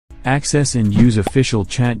Access and use official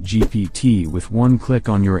ChatGPT with one click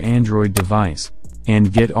on your Android device,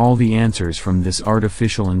 and get all the answers from this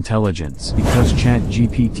artificial intelligence. Because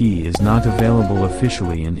ChatGPT is not available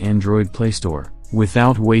officially in Android Play Store.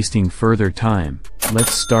 Without wasting further time,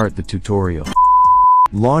 let's start the tutorial.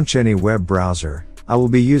 Launch any web browser. I will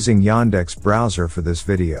be using Yandex browser for this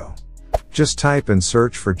video. Just type and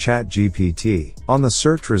search for ChatGPT on the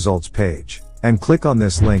search results page, and click on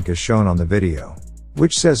this link as shown on the video,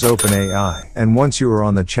 which says OpenAI. And once you are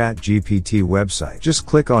on the ChatGPT website, just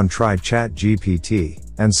click on Try ChatGPT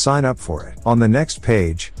and sign up for it. On the next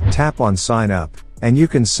page, tap on Sign Up, and you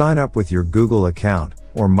can sign up with your Google account,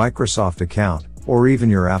 or Microsoft account, or even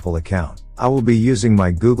your Apple account. I will be using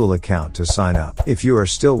my Google account to sign up. If you are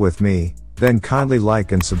still with me, then kindly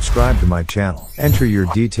like and subscribe to my channel. Enter your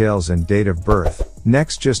details and date of birth.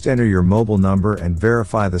 Next, just enter your mobile number and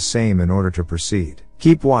verify the same in order to proceed.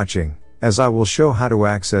 Keep watching, as I will show how to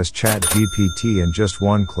access ChatGPT in just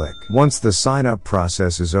one click. Once the sign up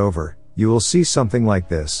process is over, you will see something like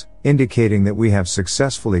this, indicating that we have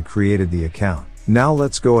successfully created the account. Now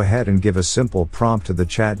let's go ahead and give a simple prompt to the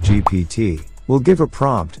ChatGPT. We'll give a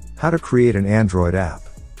prompt, how to create an Android app.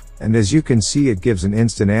 And as you can see, it gives an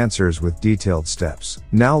instant answers with detailed steps.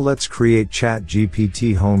 Now let's create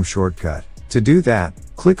ChatGPT home shortcut. To do that,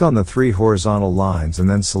 click on the 3 horizontal lines and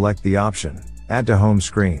then select the option, Add to Home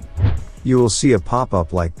Screen. You will see a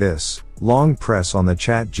pop-up like this. Long press on the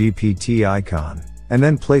ChatGPT icon, and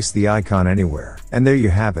then place the icon anywhere. And there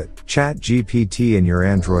you have it, ChatGPT in your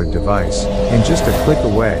Android device, in just a click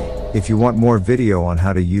away. If you want more video on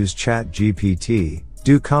how to use ChatGPT,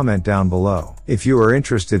 do comment down below. If you are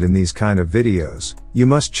interested in these kind of videos, you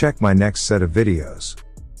must check my next set of videos.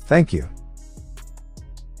 Thank you.